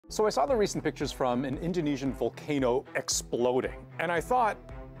So I saw the recent pictures from an Indonesian volcano exploding, and I thought,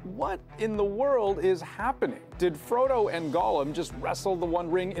 what in the world is happening? Did Frodo and Gollum just wrestle the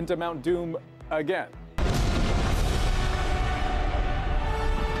One Ring into Mount Doom again?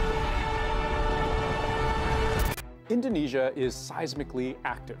 Indonesia is seismically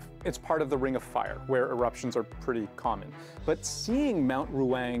active. It's part of the Ring of Fire, where eruptions are pretty common. But seeing Mount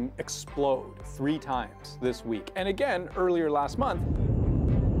Ruang explode 3 times this week, and again earlier last month,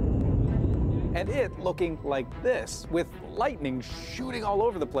 and it looking like this, with lightning shooting all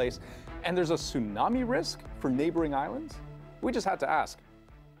over the place, and there's a tsunami risk for neighboring islands? We just had to ask,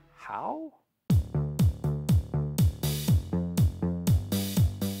 how?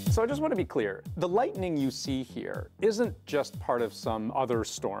 So I just want to be clear, the lightning you see here isn't just part of some other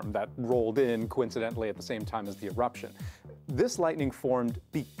storm that rolled in coincidentally at the same time as the eruption. This lightning formed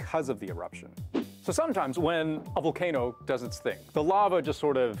because of the eruption. So sometimes when a volcano does its thing, the lava just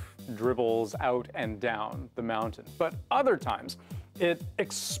sort of dribbles out and down the mountain. But other times, it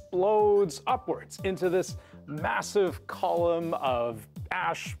explodes upwards into this massive column of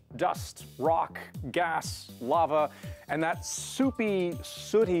ash, dust, rock, gas, lava, and that soupy,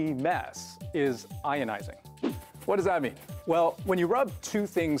 sooty mess is ionizing. What does that mean? Well, when you rub 2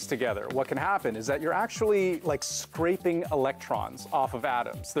 things together, what can happen is that you're actually like scraping electrons off of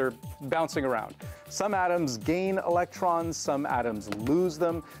atoms. They're bouncing around. Some atoms gain electrons, some atoms lose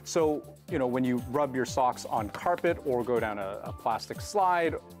them. So, when you rub your socks on carpet or go down a plastic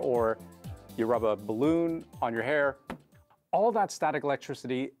slide or you rub a balloon on your hair, all that static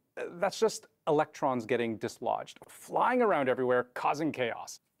electricity, that's just electrons getting dislodged, flying around everywhere, causing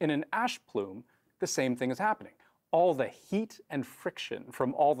chaos. In an ash plume, the same thing is happening. All the heat and friction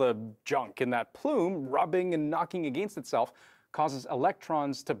from all the junk in that plume rubbing and knocking against itself causes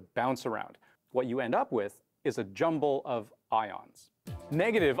electrons to bounce around. What you end up with is a jumble of ions.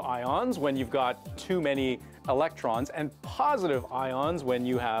 Negative ions when you've got too many electrons, and positive ions when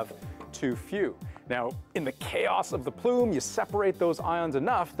you have too few. Now, in the chaos of the plume, you separate those ions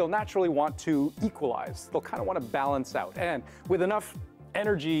enough, they'll naturally want to equalize. They'll kind of want to balance out. And with enough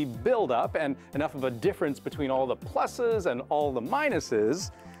energy buildup and enough of a difference between all the pluses and all the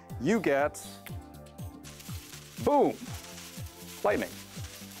minuses, you get, boom, lightning.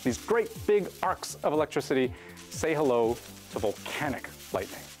 These great big arcs of electricity say hello to volcanic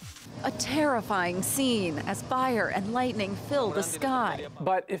lightning. A terrifying scene as fire and lightning fill the sky.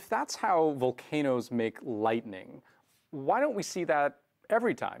 But if that's how volcanoes make lightning, why don't we see that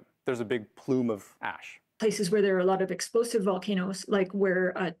every time there's a big plume of ash? Places where there are a lot of explosive volcanoes, like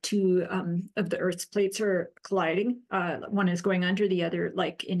where 2 of the Earth's plates are colliding, one is going under the other,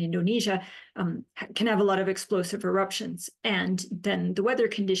 like in Indonesia, can have a lot of explosive eruptions. And then the weather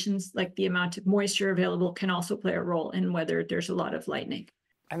conditions, like the amount of moisture available, can also play a role in whether there's a lot of lightning.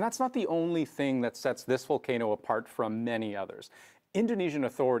 And that's not the only thing that sets this volcano apart from many others. Indonesian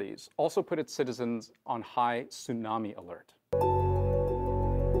authorities also put its citizens on high tsunami alert.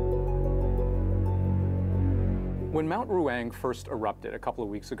 When Mount Ruang first erupted a couple of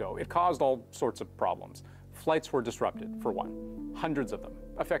weeks ago, it caused all sorts of problems. Flights were disrupted, for one, hundreds of them,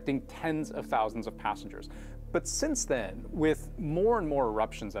 affecting tens of thousands of passengers. But since then, with more and more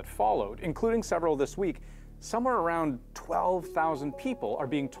eruptions that followed, including several this week, somewhere around 12,000 people are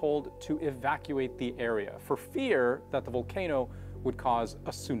being told to evacuate the area for fear that the volcano would cause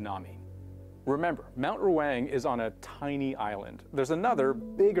a tsunami. Remember, Mount Ruang is on a tiny island. There's another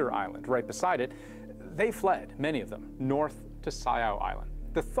bigger island right beside it. They fled, many of them, north to Siau Island.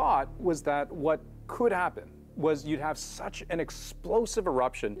 The thought was that what could happen was you'd have such an explosive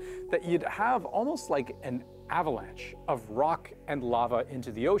eruption that you'd have almost like an avalanche of rock and lava into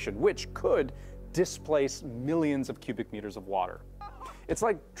the ocean, which could displace millions of cubic meters of water. It's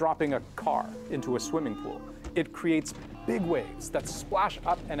like dropping a car into a swimming pool. It creates big waves that splash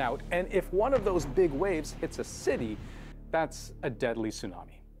up and out, and if one of those big waves hits a city, that's a deadly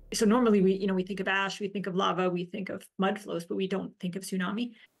tsunami. So normally we think of ash, we think of lava, we think of mud flows, but we don't think of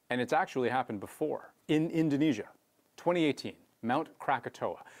tsunami. And it's actually happened before. In Indonesia, 2018, Mount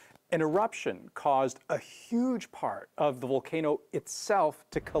Krakatoa. An eruption caused a huge part of the volcano itself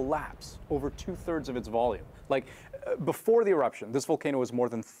to collapse, over 2/3 of its volume. Before the eruption, this volcano was more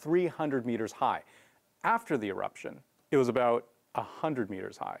than 300 meters high. After the eruption, it was about 100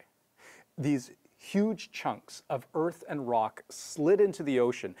 meters high. These huge chunks of earth and rock slid into the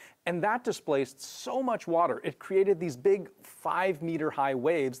ocean, and that displaced so much water, it created these big 5-meter high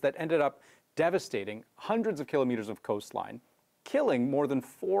waves that ended up devastating hundreds of kilometers of coastline, killing more than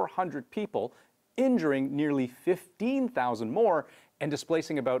 400 people, injuring nearly 15,000 more, and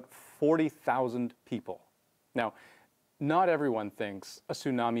displacing about 40,000 people. Now, Not everyone thinks a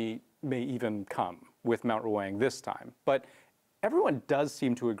tsunami may even come with Mount Ruang this time, but everyone does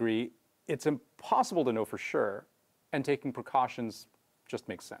seem to agree it's impossible to know for sure, and taking precautions just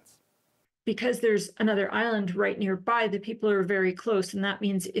makes sense. Because there's another island right nearby, the people are very close, and that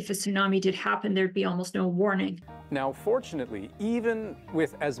means if a tsunami did happen, there'd be almost no warning. Now, fortunately, even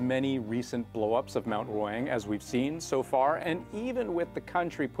with as many recent blowups of Mount Ruang as we've seen so far, and even with the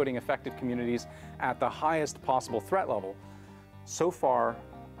country putting affected communities at the highest possible threat level, so far,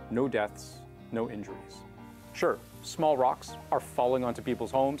 no deaths, no injuries. Sure, small rocks are falling onto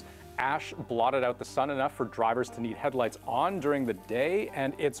people's homes. Ash blotted out the sun enough for drivers to need headlights on during the day,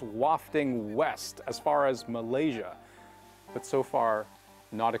 and it's wafting west as far as Malaysia. But so far,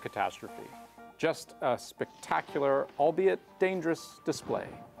 not a catastrophe. Just a spectacular, albeit dangerous, display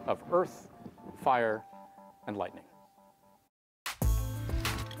of earth, fire, and lightning.